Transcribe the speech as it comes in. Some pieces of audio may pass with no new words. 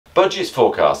Budgets,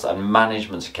 forecasts and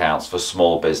management accounts for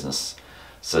small business.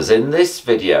 So in this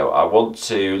video I want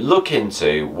to look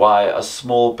into why a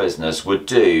small business would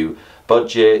do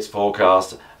budgets,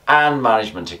 forecasts and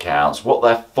management accounts, what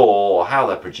they're for, how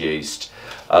they're produced,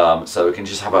 so we can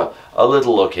just have a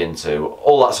little look into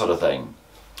all that sort of thing.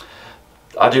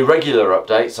 I do regular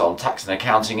updates on tax and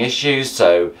accounting issues,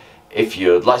 so if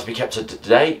you'd like to be kept up to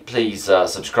date, please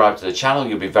subscribe to the channel.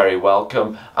 You'll be very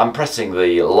welcome, and pressing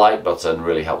the like button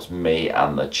really helps me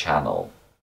and the channel.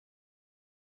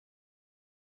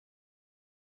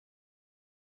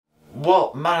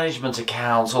 What management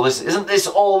accounts, all this, isn't this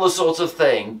all the sort of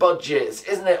thing, budgets,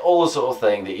 isn't it all the sort of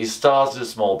thing that you started a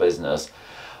small business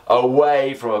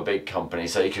away from a big company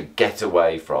so you could get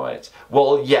away from it?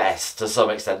 Well, yes, to some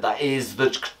extent that is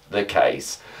the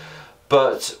case.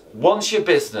 But once your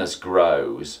business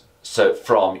grows, so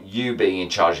from you being in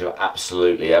charge of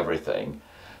absolutely everything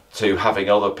to having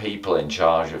other people in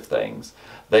charge of things,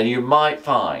 then you might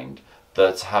find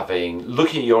that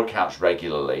looking at your accounts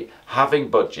regularly, having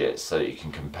budgets so that you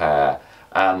can compare,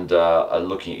 and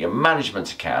looking at your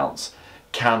management accounts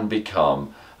can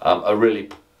become a really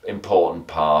important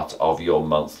part of your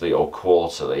monthly or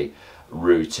quarterly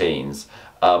routines.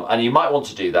 And you might want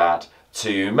to do that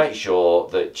to make sure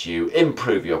that you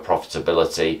improve your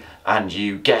profitability and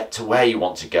you get to where you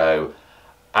want to go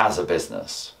as a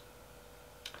business.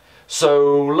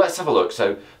 So let's have a look.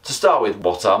 So to start with,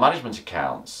 what are management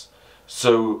accounts?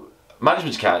 So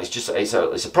management account is just it's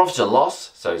a profit and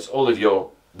loss, so it's all of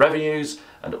your revenues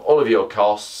and all of your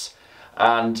costs,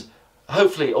 and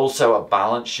hopefully also a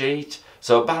balance sheet.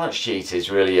 So a balance sheet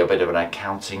is really a bit of an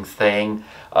accounting thing.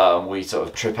 We sort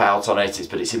of trip out on it,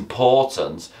 but it's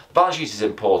important. The balance sheet is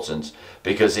important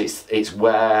because it's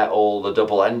where all the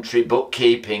double entry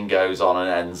bookkeeping goes on and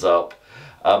ends up.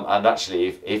 And actually,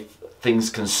 if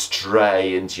things can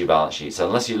stray into your balance sheet, so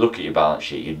unless you look at your balance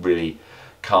sheet, you really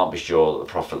can't be sure that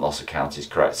the profit and loss account is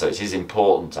correct. So it is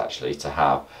important actually to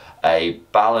have a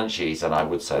balance sheet, and I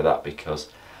would say that because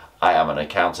I am an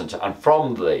accountant, and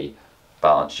from the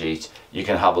balance sheet you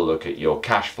can have a look at your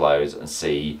cash flows and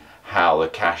see how the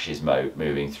cash is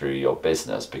moving through your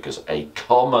business, because a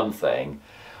common thing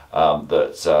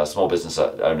that small business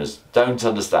owners don't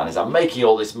understand is, I'm making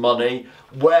all this money,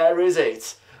 where is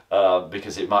it?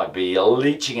 Because it might be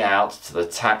leaching out to the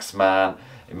tax man,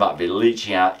 it might be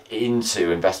leaching out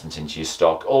into investment into your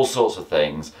stock, all sorts of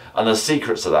things, and the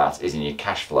secret to that is in your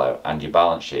cash flow and your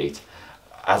balance sheet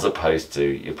as opposed to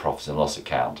your profit and loss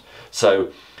account.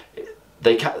 So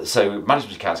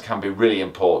management accounts can be really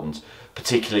important,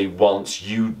 particularly once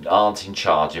you aren't in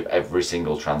charge of every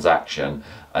single transaction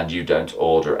and you don't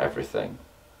order everything.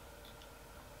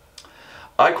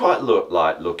 I quite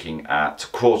like looking at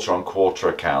quarter-on-quarter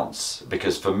accounts,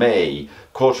 because for me,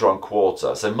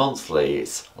 quarter-on-quarter, so monthly,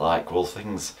 it's like, well,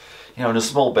 things, you know, in a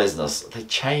small business, they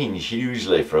change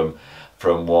hugely from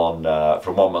one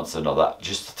month to another,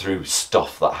 just through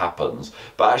stuff that happens.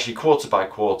 But actually, quarter by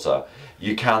quarter,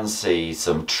 you can see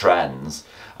some trends,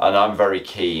 and I'm very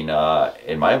keen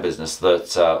in my own business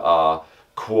that our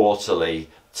quarterly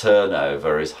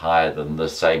turnover is higher than the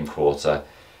same quarter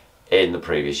in the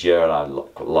previous year, and I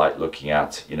like looking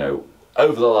at, you know,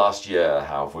 over the last year,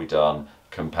 how have we done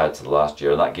compared to the last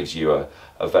year, and that gives you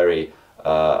a very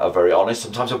honest,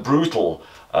 sometimes a brutal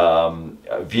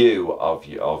view of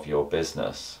your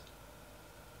business.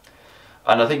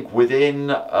 And I think within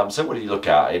so what do you look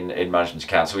at in management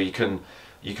accounts? Well, you can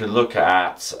look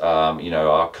at you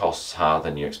know, are costs higher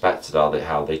than you expected?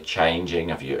 How are they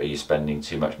changing? Are you spending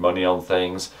too much money on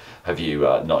things? Have you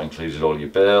not included all your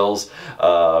bills?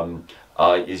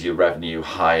 Is your revenue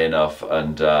high enough,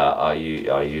 and are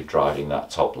you driving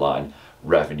that top line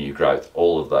revenue growth?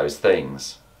 All of those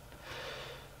things.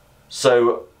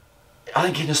 So I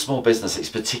think in a small business it's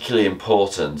particularly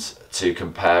important to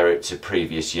compare it to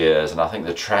previous years, and I think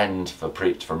the trend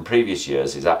from previous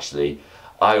years is actually,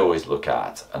 I always look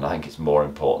at, and I think it's more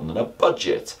important than a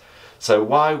budget. So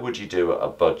why would you do a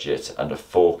budget and a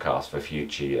forecast for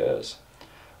future years?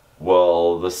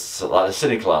 Well, the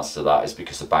cynical answer to that is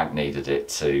because the bank needed it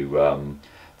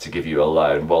to give you a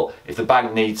loan. Well, if the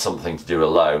bank needs something to do a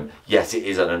loan, yes, it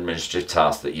is an administrative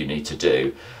task that you need to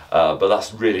do, but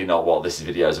that's really not what this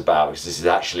video is about, because this is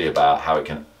actually about how it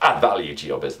can add value to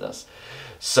your business.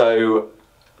 So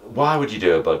why would you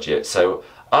do a budget? So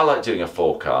I like doing a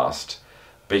forecast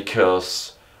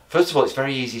because, first of all, it's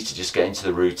very easy to just get into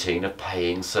the routine of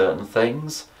paying certain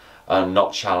things and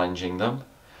not challenging them.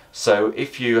 So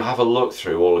if you have a look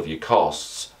through all of your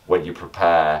costs when you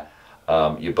prepare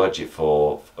your budget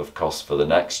of costs for the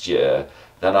next year,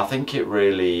 then I think it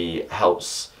really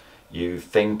helps you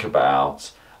think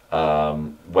about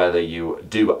whether you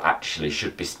do actually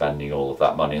should be spending all of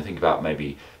that money, and think about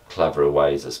maybe cleverer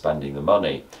ways of spending the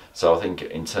money. So I think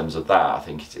in terms of that, I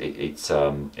think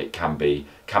it can be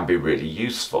really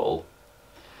useful,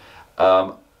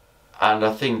 and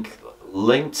I think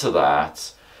linked to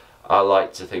that, I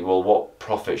like to think, well, what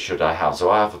profit should I have? So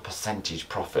I have a percentage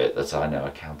profit that I know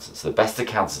accountants, the best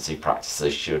accountancy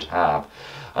practices should have,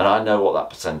 and I know what that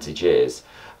percentage is,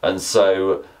 and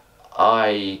so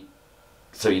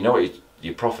you know what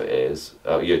your profit is,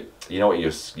 you know what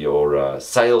your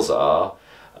sales are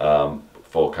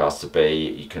forecast to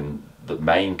be. The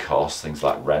main costs, things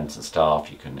like rent and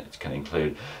staff, you can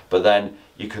include, but then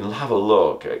you can have a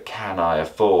look at, can I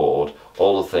afford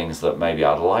all the things that maybe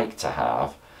I'd like to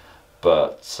have,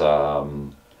 but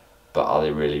are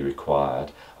they really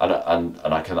required? And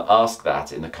I can ask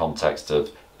that in the context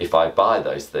of, if I buy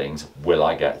those things, will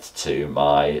I get to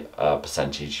my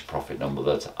percentage profit number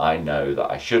that I know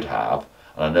that I should have?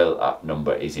 And I know that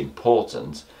number is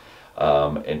important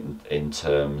in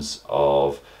terms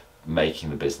of making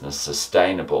the business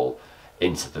sustainable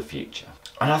into the future.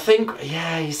 And I think,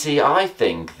 yeah, you see, I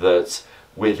think that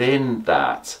within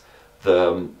that,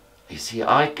 I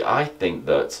think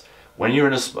that when you're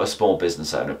a small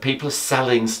business owner, people are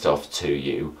selling stuff to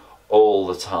you all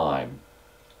the time.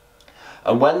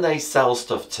 And when they sell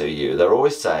stuff to you, they're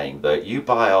always saying that you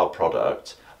buy our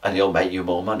product and it'll make you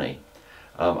more money.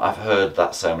 I've heard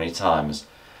that so many times.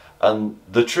 And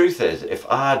the truth is, if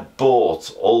I had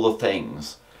bought all the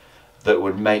things that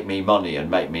would make me money and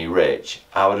make me rich,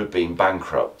 I would have been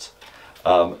bankrupt.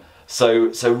 So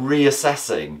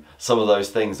reassessing some of those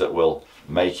things that will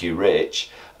make you rich,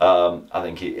 I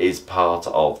think it is part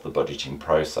of the budgeting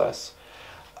process.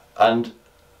 And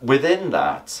within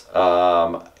that,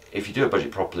 if you do a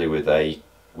budget properly with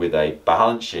a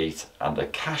balance sheet and a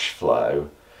cash flow,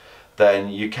 then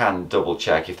you can double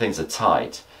check if things are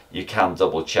tight. You can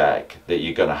double check that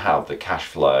you're going to have the cash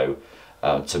flow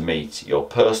to meet your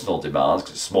personal demands,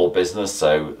 because it's a small business,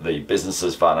 so the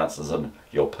business's finances and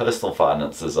your personal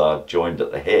finances are joined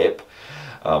at the hip,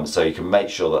 so you can make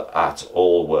sure that that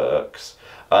all works.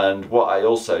 And what I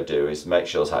also do is make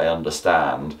sure that I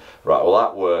understand, right, well,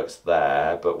 that works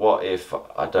there, but what if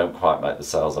I don't quite make the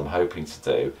sales I'm hoping to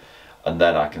do? And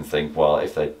then I can think, well,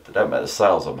 if they don't make the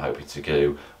sales I'm hoping to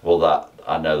do, well, that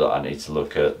I know that I need to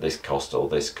look at this cost or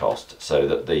this cost, so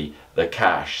that the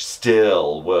cash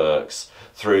still works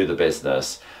through the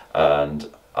business, and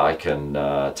I can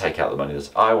take out the money that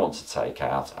I want to take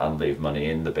out and leave money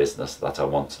in the business that I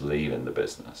want to leave in the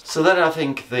business. So then I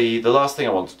think the last thing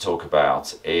I want to talk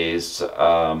about is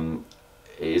how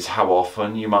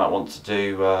often you might want to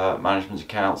do management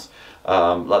accounts.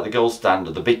 Like the gold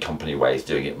standard, the big company way is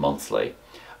doing it monthly.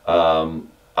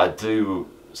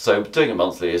 So doing it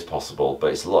monthly is possible,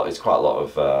 but it's quite a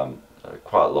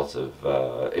lot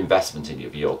of investment in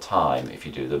your time if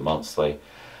you do them monthly.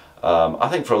 I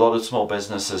think for a lot of small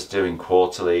businesses, doing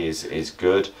quarterly is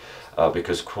good,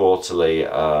 because quarterly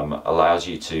allows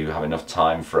you to have enough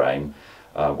time frame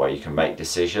where you can make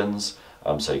decisions.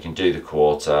 So you can do the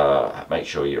quarter, make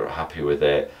sure you're happy with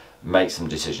it, make some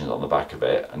decisions on the back of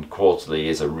it, and quarterly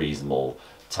is a reasonable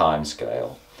time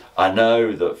scale. I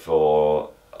know that for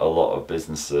a lot of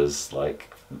businesses,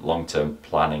 like, long-term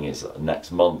planning is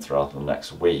next month rather than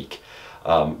next week,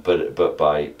 but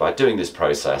by doing this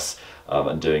process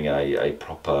and doing a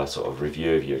proper sort of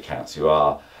review of your accounts, you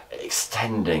are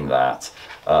extending that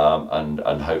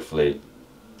and hopefully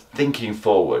thinking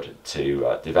forward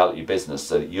to develop your business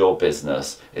so that your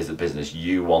business is the business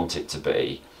you want it to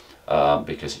be,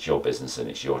 because it's your business and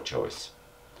it's your choice.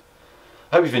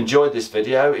 I hope you've enjoyed this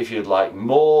video. If you'd like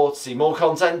to see more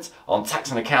content on tax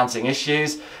and accounting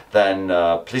issues, then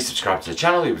please subscribe to the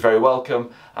channel. You'll be very welcome,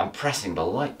 and pressing the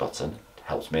like button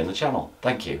helps me in the channel.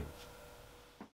 Thank you.